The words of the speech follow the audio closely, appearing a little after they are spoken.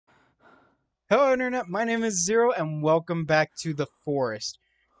Hello Internet, my name is Zero and welcome back to the forest.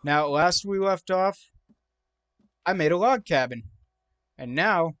 Now, last we left off, I made a log cabin. And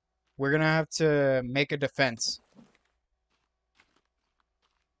now, we're gonna have to make a defense.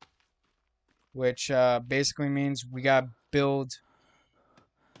 Which basically means we gotta build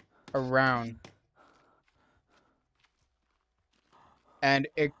around. And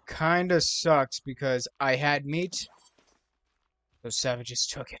it kinda sucks because I had meat. Those savages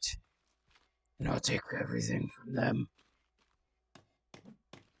took it. And I'll take everything from them.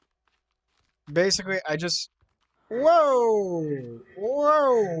 Basically, I just... Whoa!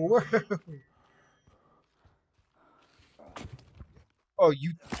 Whoa! Whoa! Oh,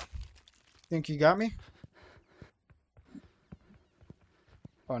 you think you got me?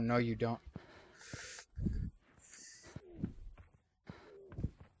 Oh, no, you don't.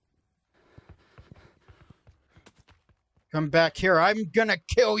 Come back here. I'm gonna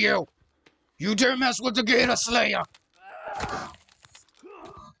kill you. You dare mess with the Gator Slayer.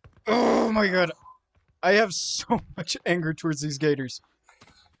 Oh my god. I have so much anger towards these gators.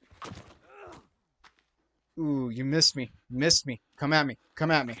 Ooh, you missed me. Missed me. Come at me. Come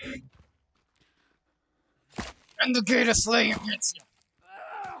at me. And the Gator Slayer gets you.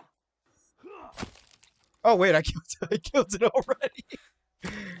 Oh wait, I killed it already.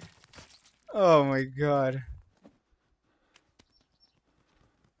 Oh my god.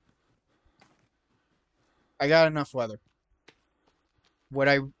 I got enough leather. What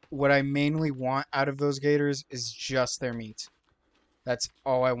I mainly want out of those gators is just their meat. That's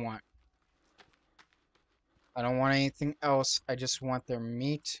all I want. I don't want anything else. I just want their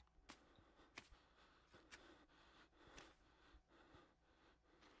meat.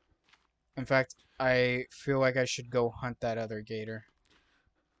 In fact, I feel like I should go hunt that other gator.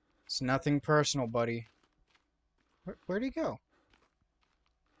 It's nothing personal, buddy. Where'd he go?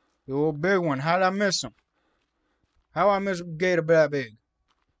 The little big one. How'd I miss him? How I miss a gator that big?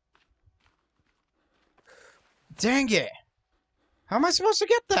 Dang it! How am I supposed to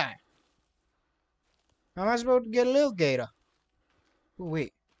get that? How am I supposed to get a little gator? Ooh,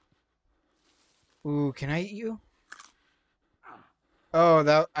 wait. Ooh, can I eat you? Oh,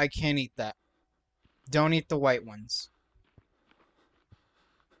 that I can't eat that. Don't eat the white ones.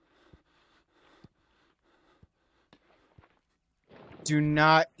 Do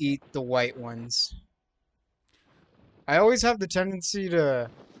not eat the white ones. I always have the tendency to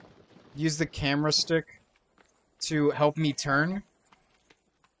use the camera stick to help me turn,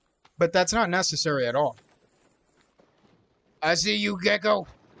 but that's not necessary at all. I see you, Gecko.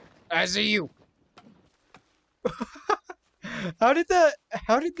 I see you. How did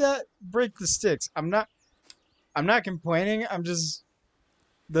that break the sticks? I'm not complaining. I'm just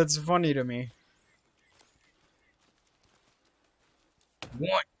that's funny to me. 1,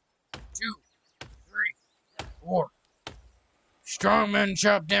 2, 3, 4. Strong men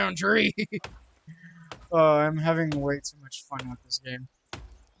chop down tree. Oh, I'm having way too much fun with this game.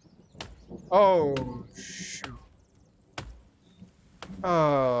 Oh, shoot.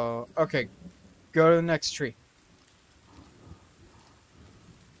 Oh, okay. Go to the next tree.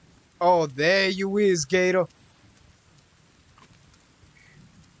 Oh, there you is, Gator.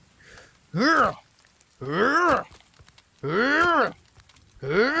 No,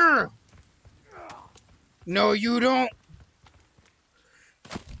 you don't.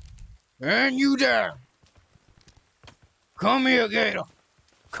 And you there. Come here, Gator.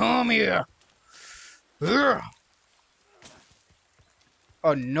 Come here.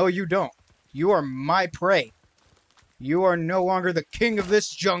 Oh, no, you don't. You are my prey. You are no longer the king of this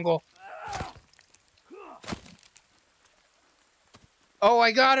jungle. Oh,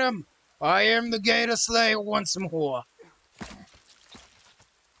 I got him. I am the Gator Slayer once more.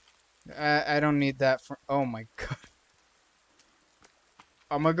 I don't need that for... Oh, my God.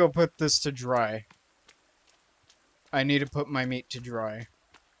 I'm gonna go put this to dry. I need to put my meat to dry.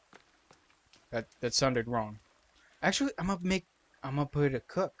 That sounded wrong. Actually, I'm gonna put it to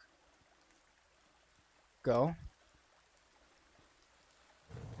cook. Go.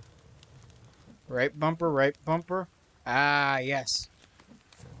 Right bumper, right bumper. Ah, yes.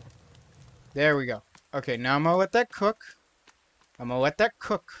 There we go. Okay, now I'm gonna let that cook. I'm gonna let that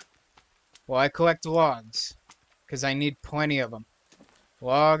cook while I collect logs. Because I need plenty of them.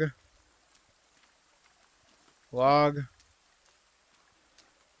 Log. Log.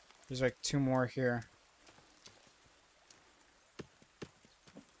 There's like 2 more here.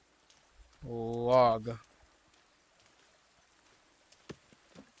 Log.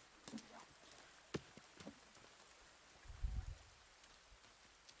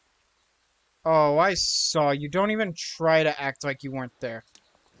 Oh, I saw you. Don't even try to act like you weren't there.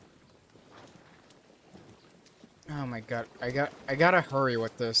 Oh my god, I gotta hurry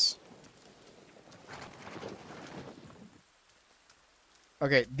with this.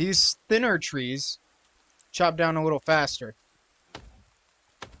 Okay, these thinner trees chop down a little faster.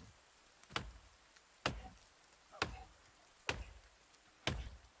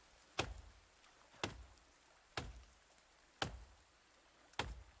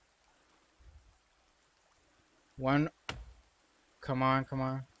 One, come on, come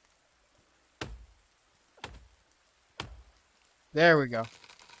on. There we go.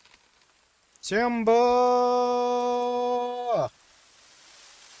 Timber!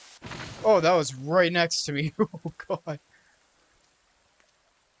 Oh, that was right next to me. Oh, God.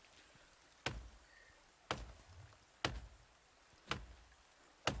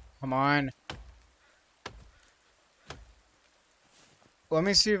 Come on. Let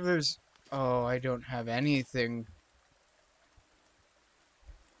me see if there's... Oh, I don't have anything.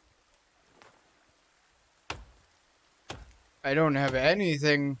 I don't have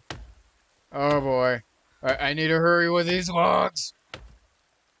anything. Oh, boy. I need to hurry with these logs.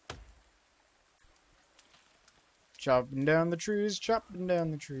 Chopping down the trees, chopping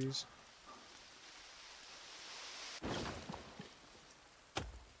down the trees.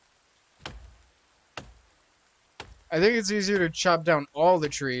 I think it's easier to chop down all the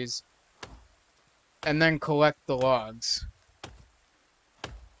trees and then collect the logs.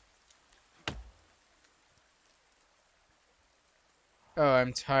 Oh,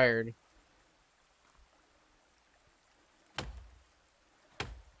 I'm tired.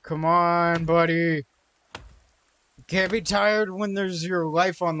 Come on, buddy. You can't be tired when there's your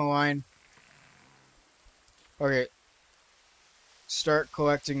life on the line. Okay. Start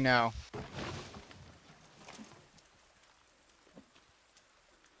collecting now.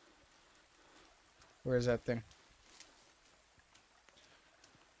 Where's that thing?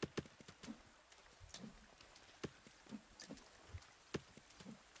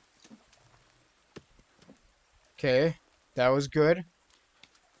 Okay. That was good.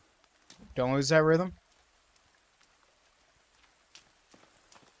 Don't lose that rhythm.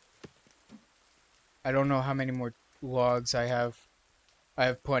 I don't know how many more logs I have. I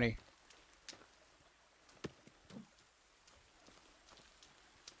have plenty.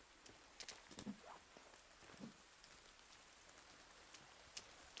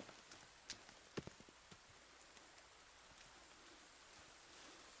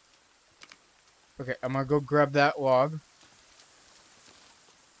 Okay, I'm gonna go grab that log.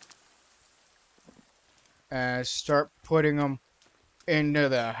 And start putting them into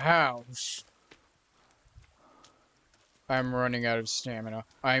the house. I'm running out of stamina.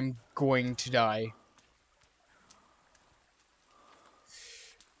 I'm going to die.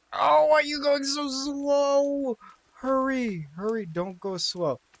 Oh, why are you going so slow? Hurry, hurry, don't go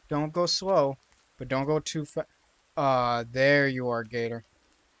slow. Don't go slow, but don't go too fast. There you are, Gator.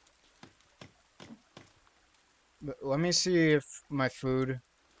 Let me see if my food...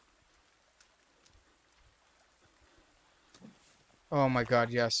 Oh my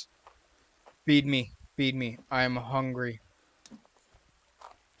god, yes. Feed me, feed me. I am hungry.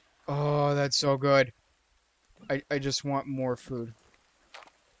 Oh, that's so good. I just want more food.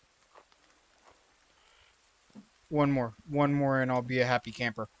 One more and I'll be a happy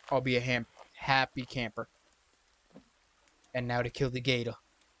camper. I'll be a happy camper. And now to kill the gator.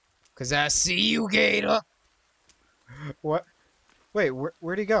 'Cause I see you, gator! What? Wait,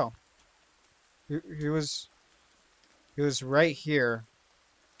 where'd he go? He was right here.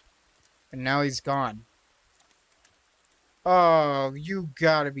 And now he's gone. Oh, you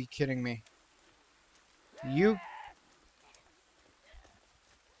gotta be kidding me. You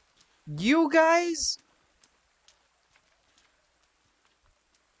guys?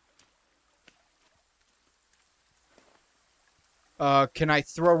 Can I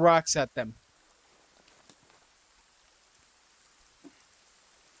throw rocks at them?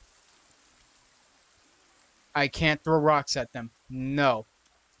 I can't throw rocks at them. No.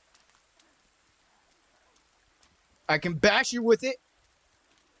 I can bash you with it.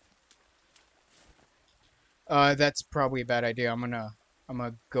 That's probably a bad idea. I'm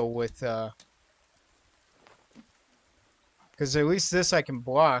gonna go with, because at least this I can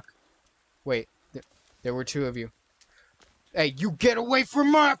block. Wait, there were two of you. Hey, you get away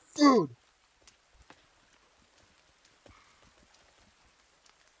from my food!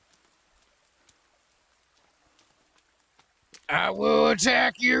 I will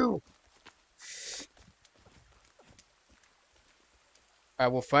attack you! I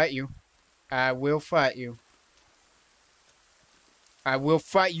will fight you. I will fight you. I will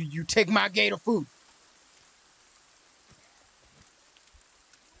fight you. You take my gator food.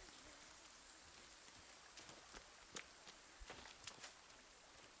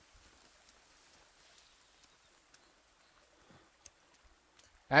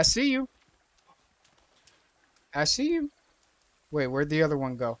 I see you. I see you. Wait, where'd the other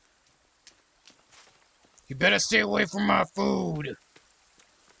one go? You better stay away from my food.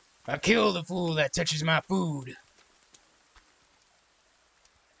 I kill the fool that touches my food.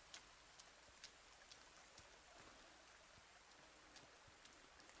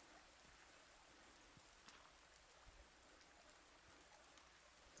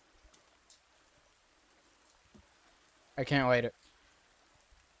 I can't light it.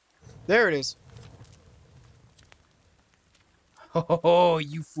 There it is. Oh,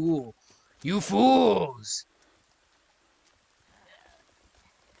 you fool. You fools.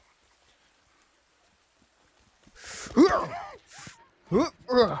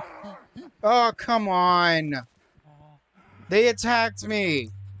 Oh, come on. They attacked me.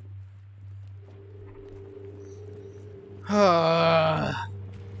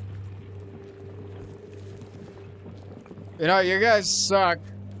 You know, you guys suck.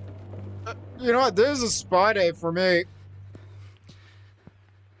 You know what? There's a spa day for me.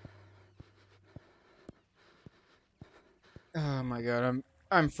 Oh my god,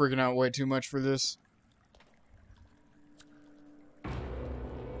 I'm freaking out way too much for this.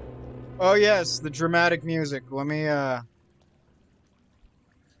 Oh yes, the dramatic music. Let me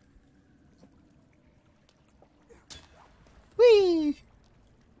Whee!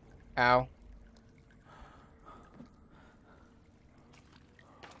 Ow.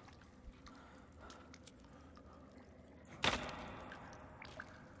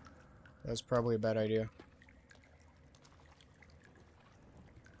 That's probably a bad idea.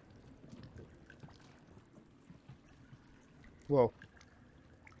 Whoa.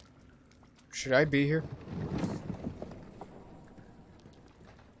 Should I be here?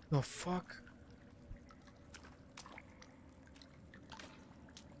 The fuck?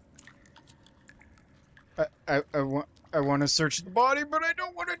 I want to search the body, but I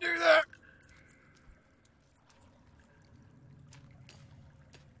don't want to do that.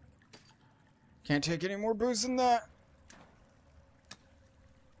 Can't take any more booze than that.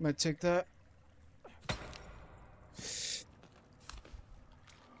 I'm gonna take that.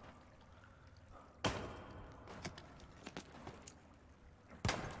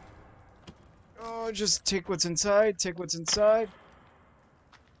 Oh, just take what's inside. Take what's inside.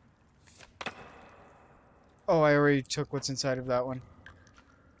 Oh, I already took what's inside of that one.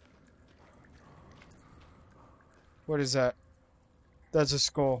 What is that? That's a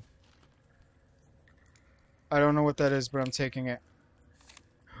skull. I don't know what that is, but I'm taking it.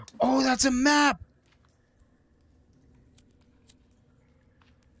 Oh, that's a map!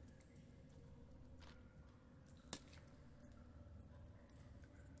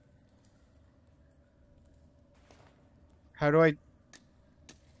 How do I...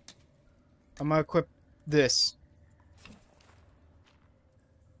 I'm gonna equip this.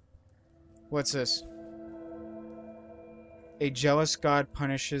 What's this? A jealous god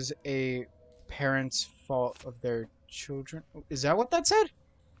punishes a parent's fault of their children. Is that what that said?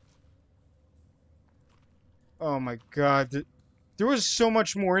 Oh my god. There was so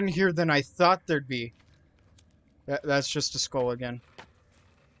much more in here than I thought there'd be. That's just a skull again.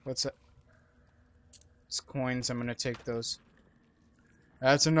 What's that? It's coins. I'm gonna take those.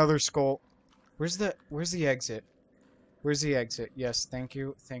 That's another skull. Where's the exit? Where's the exit? Yes, thank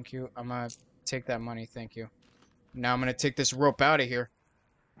you. Thank you. I'm gonna take that money. Thank you. Now I'm gonna take this rope out of here.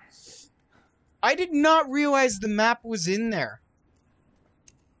 I did not realize the map was in there.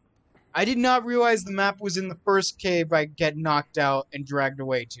 I did not realize the map was in the first cave I get knocked out and dragged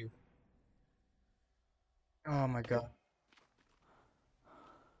away to. Oh my god.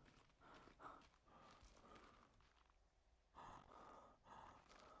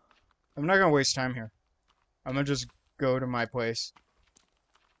 I'm not gonna waste time here. I'm gonna just go to my place.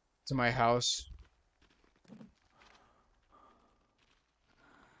 To my house.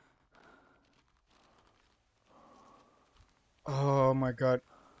 Oh my god.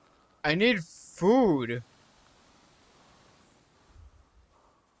 I need food.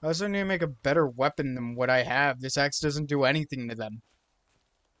 I also need to make a better weapon than what I have. This axe doesn't do anything to them.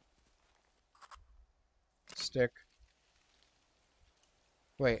 Stick.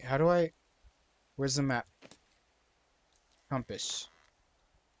 Wait, how do I... Where's the map? Compass.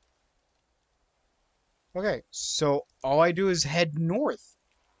 Okay, so all I do is head north.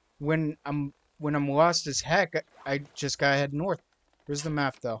 When I'm lost as heck, I just gotta head north. Where's the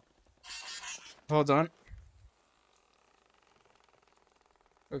map though? Hold on.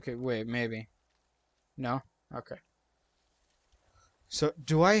 Okay, wait, maybe. No? Okay. So,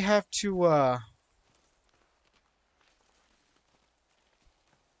 do I have to,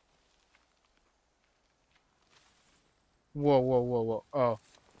 Whoa, whoa, whoa, whoa. Oh.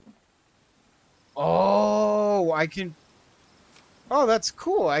 Oh, I can... Oh, that's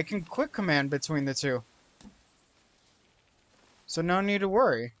cool. I can quick command between the two. So no need to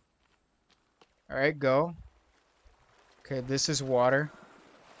worry. Alright, go. Okay, this is water.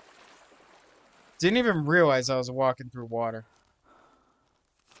 Didn't even realize I was walking through water.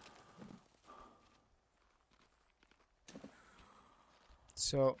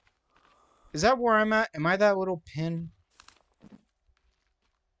 So, is that where I'm at? Am I that little pin?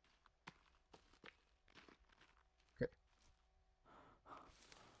 Okay.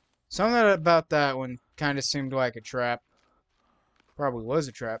 Something about that one kind of seemed like a trap. Probably was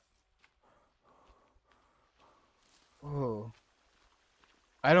a trap. Oh.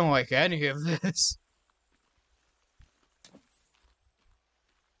 I don't like any of this.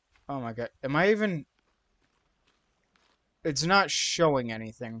 Oh my god. Am I even... It's not showing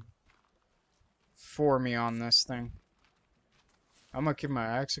anything for me on this thing. I'm gonna keep my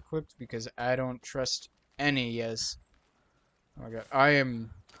axe equipped because I don't trust any yes. Oh my god. I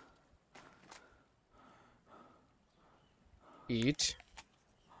am... Eat.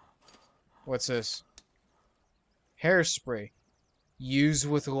 What's this? Hairspray. Use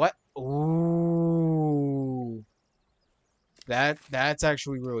with what? Ooh. That's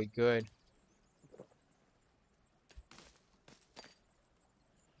actually really good.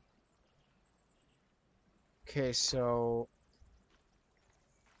 Okay, so...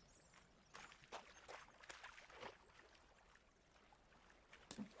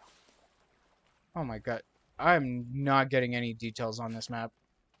 Oh my god. I'm not getting any details on this map.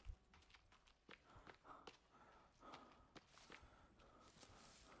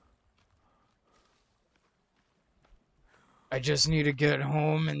 I just need to get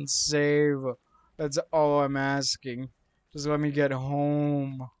home and save. That's all I'm asking. Just let me get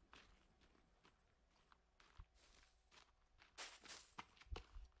home.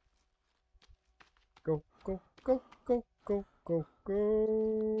 Go, go, go, go, go, go,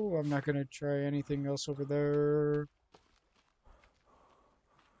 go. I'm not gonna try anything else over there.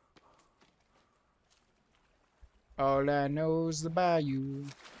 All I know is the bayou.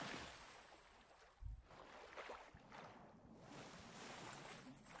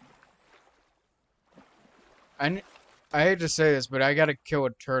 I, I hate to say this, but I gotta kill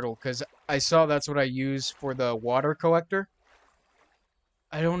a turtle because I saw that's what I use for the water collector.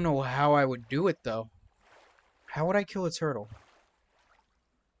 I don't know how I would do it though. How would I kill a turtle?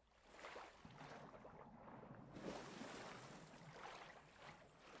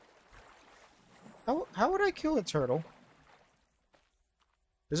 How would I kill a turtle?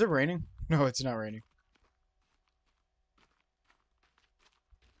 Is it raining? No, it's not raining.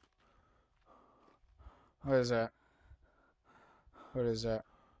 What is that? What is that?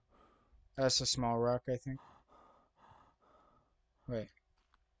 That's a small rock, I think. Wait.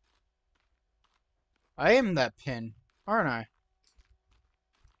 I am that pin, aren't I?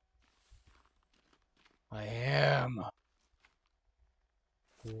 I am.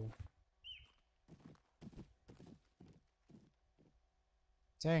 Cool.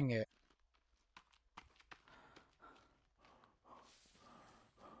 Dang it.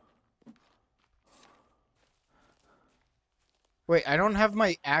 Wait, I don't have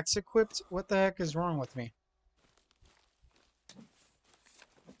my axe equipped? What the heck is wrong with me?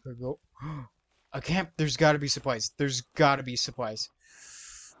 There we go. A camp. There's gotta be supplies. There's gotta be supplies.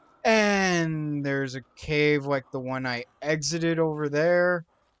 And there's a cave like the one I exited over there.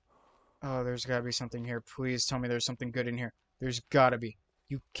 Oh, there's gotta be something here. Please tell me there's something good in here. There's gotta be.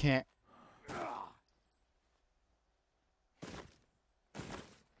 You can't.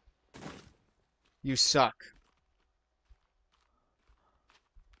 You suck.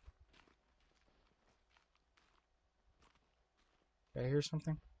 Did I hear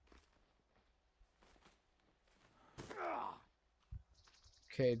something?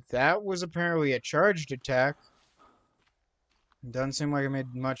 Okay, that was apparently a charged attack. Doesn't seem like it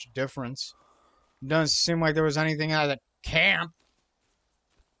made much difference. Doesn't seem like there was anything out of the camp.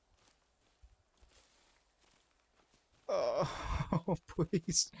 Oh,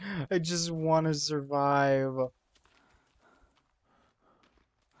 please. I just want to survive.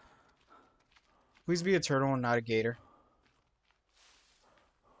 Please be a turtle and not a gator.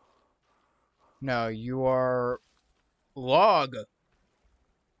 No, you are log.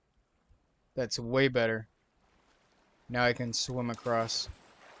 That's way better. Now I can swim across.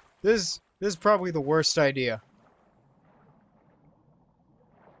 This is probably the worst idea.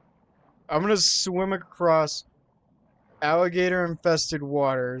 I'm gonna swim across alligator-infested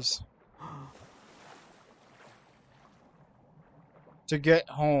waters to get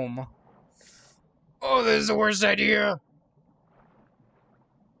home. Oh, this is the worst idea!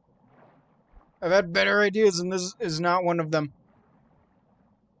 I've had better ideas, and this is not one of them.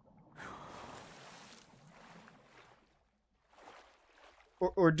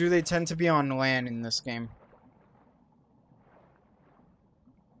 Or do they tend to be on land in this game?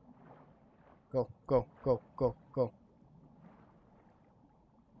 Go, go, go, go, go.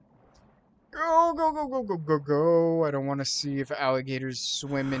 Go, go, go, go, go, go, go. I don't want to see if alligators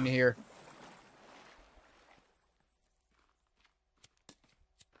swim in here.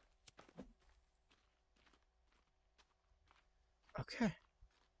 Okay.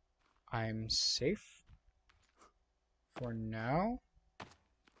 I'm safe. For now.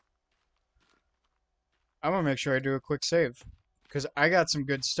 I'm gonna make sure I do a quick save. Because I got some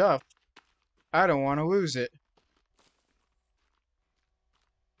good stuff. I don't want to lose it.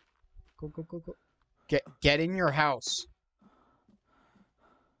 Go, go, go, go. Get in your house.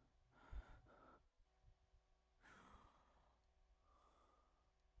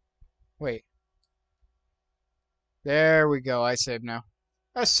 Wait. There we go. I saved now.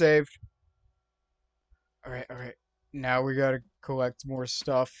 I saved. Alright, alright. Now we gotta collect more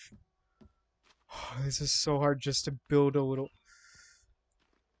stuff. This is so hard just to build a little...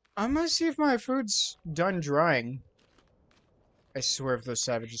 I'm gonna see if my food's done drying. I swear if those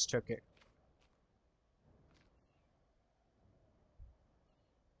savages took it.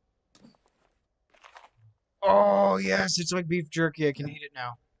 Oh, yes, it's like beef jerky. I can eat it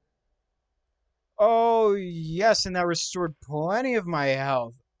now. Oh, yes, and that restored plenty of my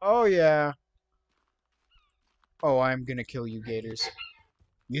health. Oh, yeah. Oh, I'm gonna kill you, gators.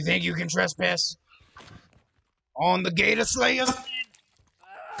 You think you can trespass on the gator slayers?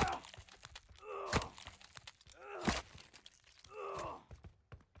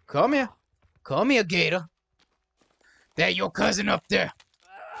 Come here. Come here, gator. That your cousin up there.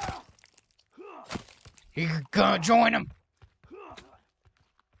 You can come join him.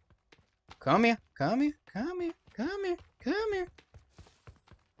 Come here. Come here. Come here. Come here. Come here.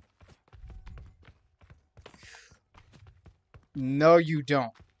 No, you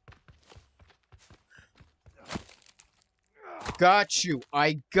don't. Got you.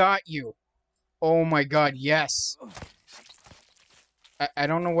 I got you. Oh my god, yes. I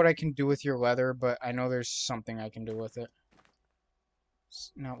don't know what I can do with your leather, but I know there's something I can do with it.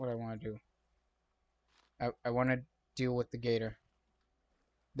 It's not what I want to do. I want to deal with the gator.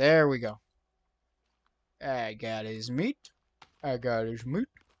 There we go. I got his meat. I got his meat.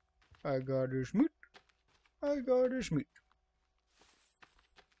 I got his meat. I got his meat.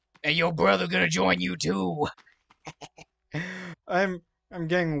 And your brother gonna join you too. I'm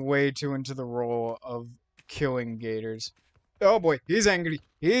getting way too into the role of killing gators. Oh boy, he's angry.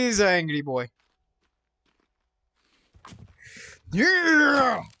 He's an angry boy.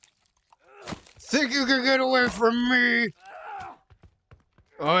 Yeah! Think you can get away from me?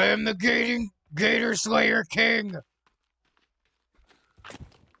 I am the Gator Slayer King.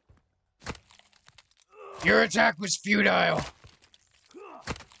 Your attack was futile.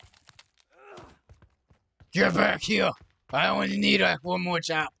 Get back here. I only need one more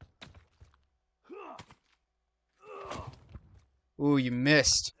chop. Ooh, you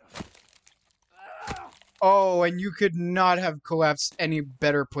missed. Oh, and you could not have collapsed any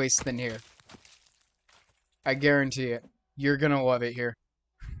better place than here. I guarantee it. You're gonna love it here.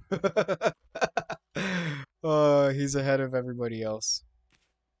 He's ahead of everybody else.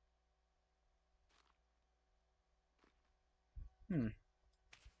 Hmm.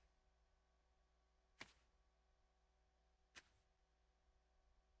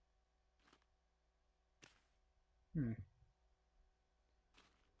 Hmm.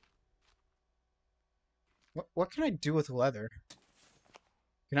 What can I do with leather?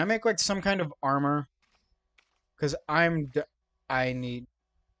 Can I make like some kind of armor? Because I need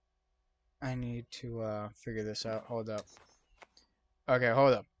to figure this out. Hold up. Okay,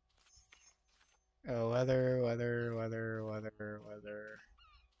 hold up. Leather, leather, leather, leather, leather.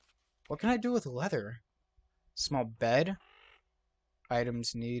 What can I do with leather? Small bed.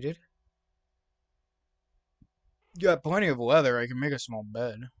 Items needed. Got plenty of leather. I can make a small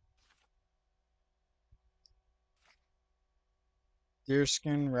bed. Deer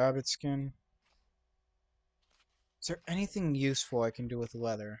skin, rabbit skin. Is there anything useful I can do with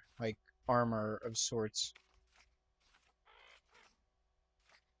leather? Like armor of sorts.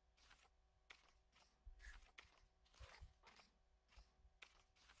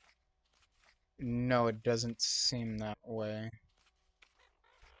 No, it doesn't seem that way.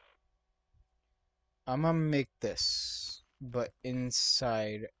 I'm gonna make this, but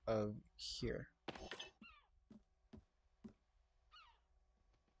inside of here.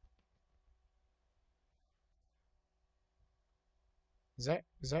 Is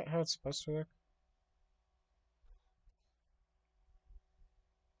that how it's supposed to look?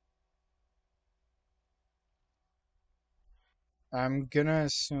 I'm gonna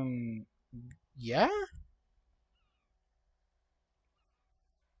assume... Yeah?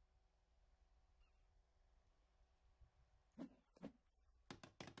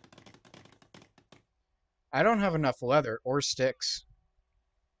 I don't have enough leather or sticks.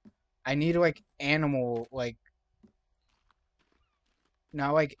 I need, like, animal, like...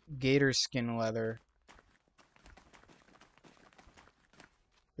 Not, like, gator skin leather.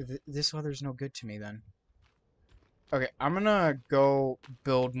 This leather's no good to me, then. Okay, I'm gonna go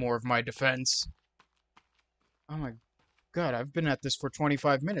build more of my defense. Oh my god, I've been at this for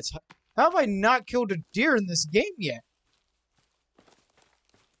 25 minutes. How have I not killed a deer in this game yet?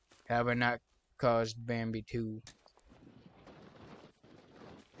 Have I not caused Bambi to...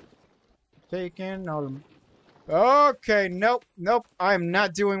 Taking all of... Okay, nope, nope. I'm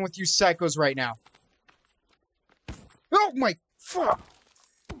not dealing with you psychos right now. Oh my... Fuck!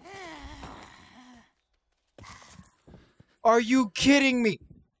 Are you kidding me?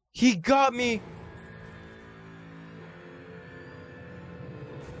 He got me...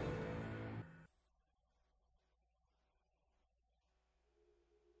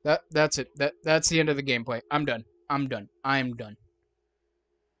 That's it. That's the end of the gameplay. I'm done. I'm done. I'm done.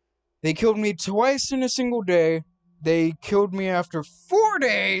 They killed me twice in a single day. They killed me after 4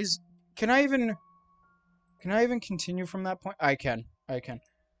 days. Can I even continue from that point? I can.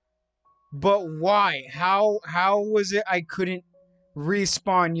 But why? How was it I couldn't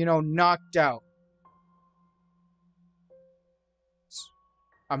respawn, you know, knocked out?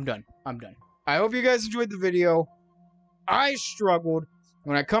 I'm done. I hope you guys enjoyed the video. I struggled.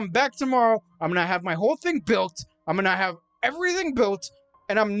 When I come back tomorrow, I'm gonna have my whole thing built. I'm gonna have everything built,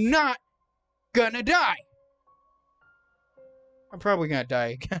 and I'm not gonna die. I'm probably gonna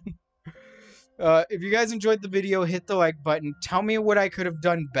die again. If you guys enjoyed the video, hit the like button. Tell me what I could have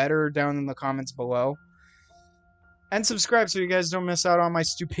done better down in the comments below. And subscribe so you guys don't miss out on my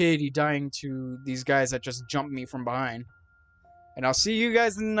stupidity dying to these guys that just jumped me from behind. And I'll see you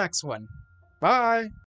guys in the next one. Bye!